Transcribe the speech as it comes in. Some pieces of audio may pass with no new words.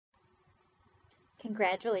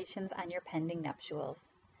Congratulations on your pending nuptials.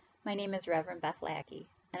 My name is Reverend Beth Lackey,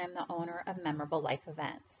 and I'm the owner of Memorable Life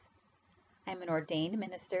Events. I'm an ordained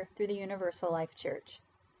minister through the Universal Life Church.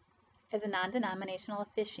 As a non-denominational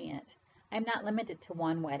officiant, I'm not limited to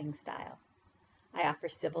one wedding style. I offer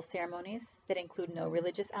civil ceremonies that include no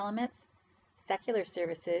religious elements, secular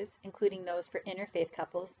services, including those for interfaith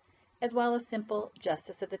couples, as well as simple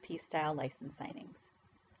Justice of the Peace style license signings.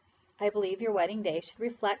 I believe your wedding day should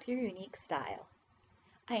reflect your unique style.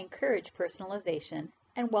 I encourage personalization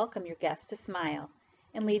and welcome your guests to smile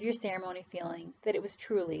and leave your ceremony feeling that it was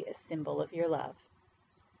truly a symbol of your love.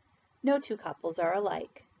 No two couples are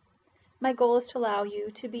alike. My goal is to allow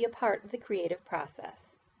you to be a part of the creative process.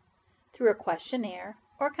 Through a questionnaire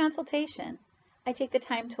or consultation, I take the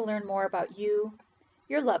time to learn more about you,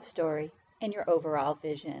 your love story, and your overall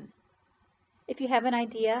vision. If you have an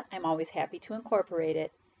idea, I'm always happy to incorporate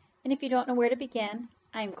it, and if you don't know where to begin,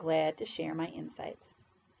 I'm glad to share my insights.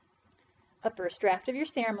 A first draft of your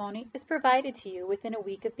ceremony is provided to you within a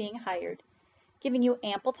week of being hired, giving you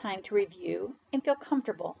ample time to review and feel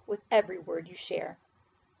comfortable with every word you share.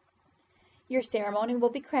 Your ceremony will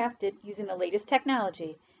be crafted using the latest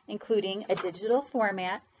technology, including a digital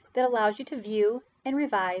format that allows you to view and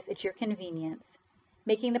revise at your convenience,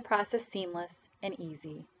 making the process seamless and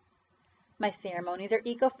easy. My ceremonies are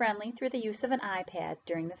eco-friendly through the use of an iPad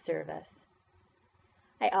during the service.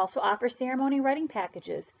 I also offer ceremony writing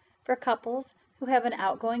packages for couples who have an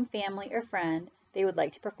outgoing family or friend they would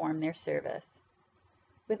like to perform their service.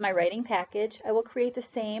 With my writing package, I will create the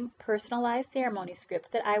same personalized ceremony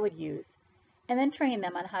script that I would use, and then train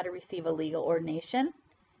them on how to receive a legal ordination,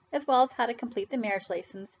 as well as how to complete the marriage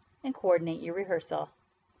license and coordinate your rehearsal.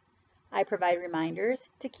 I provide reminders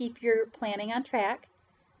to keep your planning on track,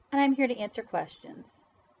 and I'm here to answer questions.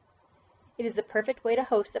 It is the perfect way to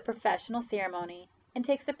host a professional ceremony and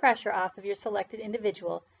takes the pressure off of your selected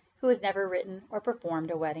individual who has never written or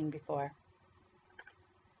performed a wedding before.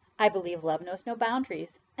 I believe love knows no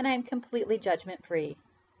boundaries, and I am completely judgment-free.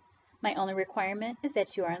 My only requirement is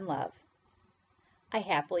that you are in love. I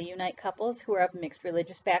happily unite couples who are of mixed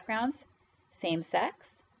religious backgrounds,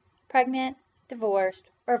 same-sex, pregnant, divorced,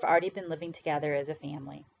 or have already been living together as a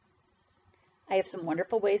family. I have some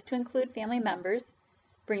wonderful ways to include family members,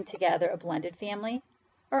 bring together a blended family,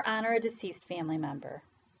 or honor a deceased family member.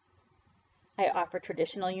 I offer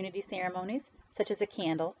traditional unity ceremonies, such as a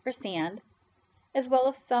candle or sand, as well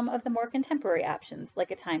as some of the more contemporary options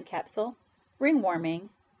like a time capsule, ring warming,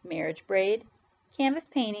 marriage braid, canvas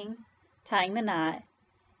painting, tying the knot,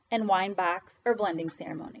 and wine box or blending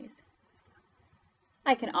ceremonies.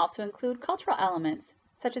 I can also include cultural elements,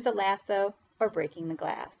 such as a lasso or breaking the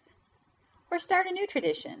glass. Or start a new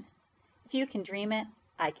tradition. If you can dream it,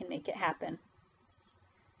 I can make it happen.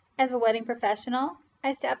 As a wedding professional,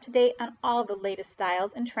 I stay up to date on all the latest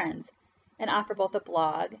styles and trends and offer both a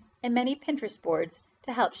blog and many Pinterest boards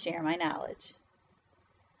to help share my knowledge.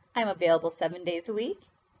 I'm available 7 days a week,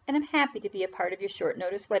 and I'm happy to be a part of your short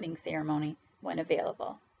notice wedding ceremony when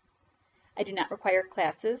available. I do not require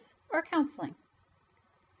classes or counseling.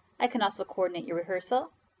 I can also coordinate your rehearsal,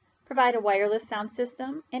 provide a wireless sound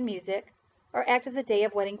system and music, or act as a day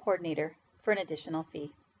of wedding coordinator for an additional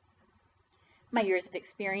fee. My years of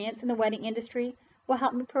experience in the wedding industry will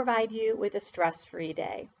help me provide you with a stress-free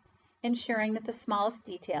day, ensuring that the smallest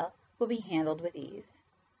detail will be handled with ease.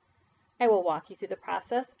 I will walk you through the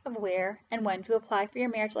process of where and when to apply for your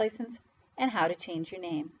marriage license and how to change your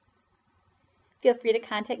name. Feel free to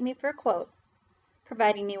contact me for a quote.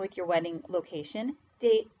 Providing me with your wedding location,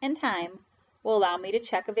 date, and time will allow me to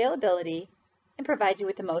check availability and provide you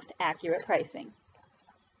with the most accurate pricing.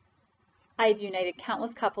 I have united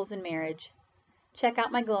countless couples in marriage. Check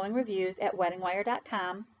out my glowing reviews at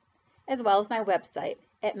weddingwire.com, as well as my website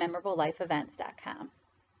at memorablelifeevents.com.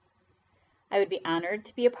 I would be honored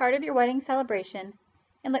to be a part of your wedding celebration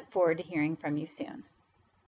and look forward to hearing from you soon.